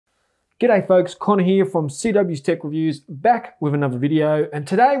G'day folks, Connor here from CW's Tech Reviews, back with another video, and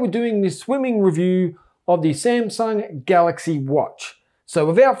today we're doing this swimming review of the Samsung Galaxy Watch. So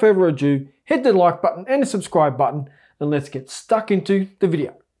without further ado, hit the like button and the subscribe button and let's get stuck into the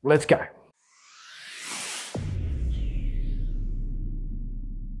video. Let's go.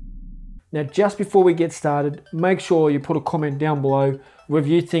 Now just before we get started, make sure you put a comment down below whether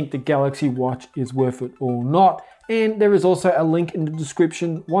you think the Galaxy Watch is worth it or not. And there is also a link in the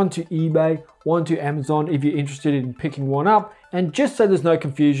description, one to eBay, one to Amazon if you're interested in picking one up. And just so there's no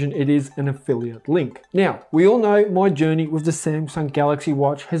confusion, it is an affiliate link. Now, we all know my journey with the Samsung Galaxy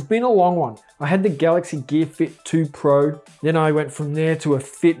Watch has been a long one. I had the Galaxy Gear Fit 2 Pro, then I went from there to a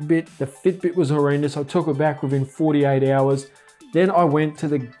Fitbit. The Fitbit was horrendous, I took it back within 48 hours. Then I went to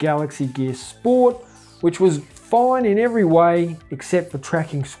the Galaxy Gear Sport, which was fine in every way except for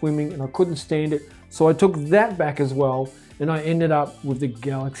tracking swimming, and I couldn't stand it. So I took that back as well, and I ended up with the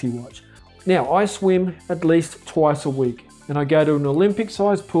Galaxy Watch. Now, I swim at least twice a week, and I go to an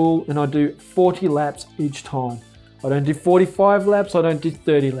Olympic-sized pool and I do 40 laps each time. I don't do 45 laps, I don't do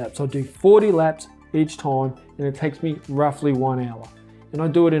 30 laps. I do 40 laps each time, and it takes me roughly 1 hour. And I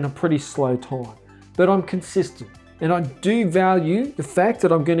do it in a pretty slow time, but I'm consistent. And I do value the fact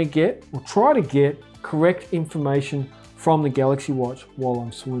that I'm gonna get, or try to get, correct information from the Galaxy Watch while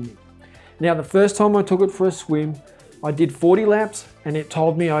I'm swimming. Now, the first time I took it for a swim, I did 40 laps and it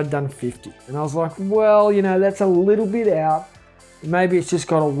told me I'd done 50. And I was like, well, you know, that's a little bit out. Maybe it's just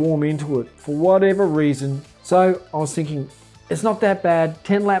got to warm into it for whatever reason. So I was thinking, it's not that bad,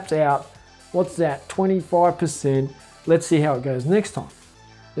 10 laps out. What's that, 25%? Let's see how it goes next time.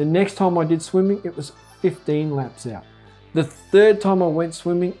 The next time I did swimming, it was 15 laps out. The third time I went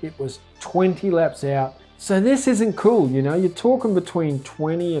swimming, it was 20 laps out. So this isn't cool, you know, you're talking between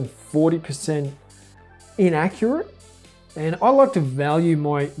 20 and 40% inaccurate. And I like to value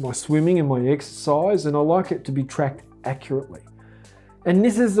my swimming and my exercise, and I like it to be tracked accurately. And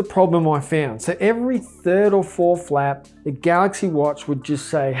this is the problem I found. So every third or fourth lap, the Galaxy Watch would just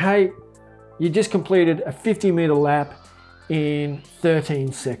say, hey, you just completed a 50-meter lap in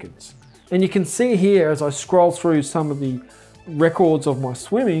 13 seconds. And you can see here as I scroll through some of the records of my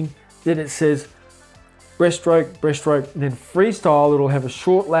swimming that it says breaststroke, then freestyle. It'll have a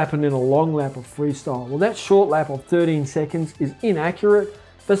short lap and then a long lap of freestyle. Well, that short lap of 13 seconds is inaccurate.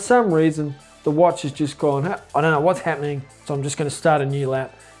 For some reason, the watch has just gone, I don't know what's happening, so I'm just gonna start a new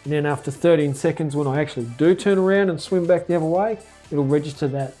lap. And then after 13 seconds, when I actually do turn around and swim back the other way, it'll register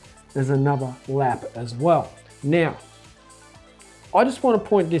that as another lap as well. Now, I just wanna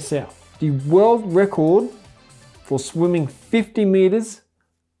point this out. The world record for swimming 50 meters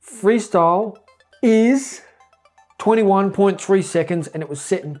freestyle is 21.3 seconds, and it was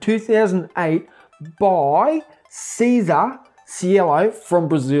set in 2008 by Cesar Cielo from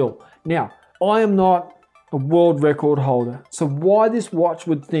Brazil. Now, I am not a world record holder, so why this watch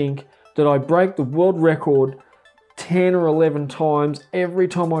would think that I break the world record 10 or 11 times every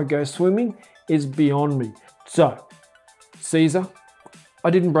time I go swimming is beyond me. So, Cesar, I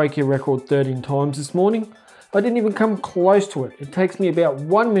didn't break your record 13 times this morning. I didn't even come close to it. It takes me about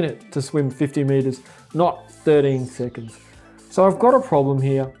 1 minute to swim 50 meters, not 13 seconds. So I've got a problem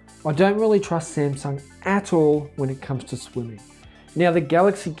here. I don't really trust Samsung at all when it comes to swimming. Now, the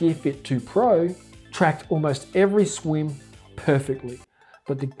Galaxy Gear Fit 2 Pro tracked almost every swim perfectly,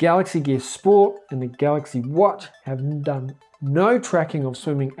 but the Galaxy Gear Sport and the Galaxy Watch have done no tracking of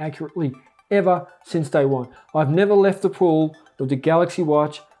swimming accurately ever since day one. I've never left the pool with the Galaxy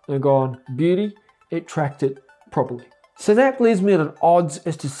Watch and gone, beauty, it tracked it properly. So that leaves me at an odds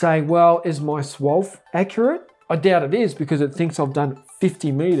as to say, well, is my SWOLF accurate? I doubt it is, because it thinks I've done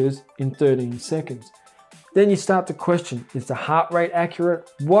 50 meters in 13 seconds. Then you start to question, is the heart rate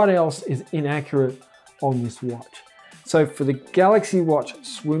accurate? What else is inaccurate on this watch? So for the Galaxy Watch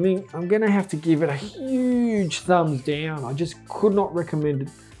swimming, I'm gonna have to give it a huge thumbs down. I just could not recommend it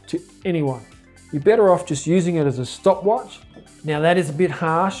to anyone. You're better off just using it as a stopwatch. Now that is a bit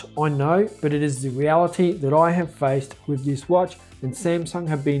harsh, I know, but it is the reality that I have faced with this watch, and Samsung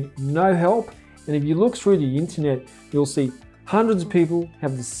have been no help. And if you look through the internet, you'll see hundreds of people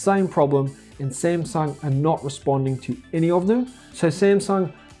have the same problem, and Samsung are not responding to any of them. So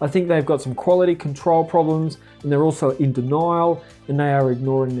Samsung, I think they've got some quality control problems, and they're also in denial, and they are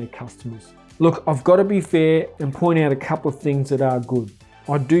ignoring their customers. Look, I've got to be fair and point out a couple of things that are good.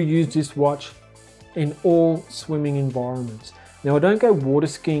 I do use this watch in all swimming environments. Now, I don't go water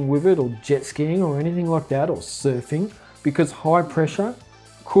skiing with it, or jet skiing or anything like that, or surfing, because high pressure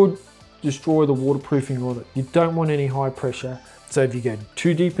could destroy the waterproofing on it. You don't want any high pressure, so if you go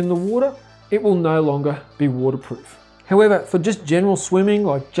too deep in the water, it will no longer be waterproof. However, for just general swimming,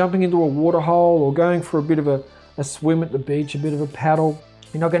 like jumping into a water hole or going for a bit of a swim at the beach, a bit of a paddle,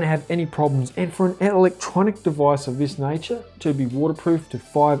 you're not going to have any problems. And for an electronic device of this nature to be waterproof to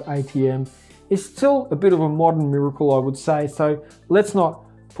 5 ATM is still a bit of a modern miracle, I would say. So let's not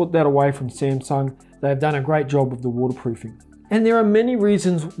put that away from Samsung. They've done a great job of the waterproofing. And there are many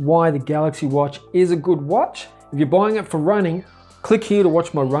reasons why the Galaxy Watch is a good watch. If you're buying it for running, click here to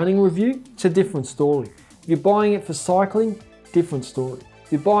watch my running review. It's a different story. If you're buying it for cycling, different story.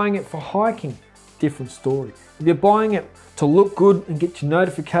 If you're buying it for hiking, different story. If you're buying it to look good and get your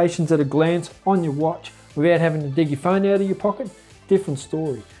notifications at a glance on your watch without having to dig your phone out of your pocket, different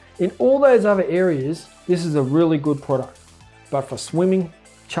story. In all those other areas, this is a really good product. But for swimming,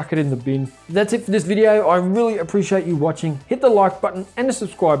 chuck it in the bin. That's it for this video. I really appreciate you watching. Hit the like button and the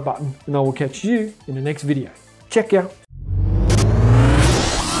subscribe button, and I will catch you in the next video. Check ya.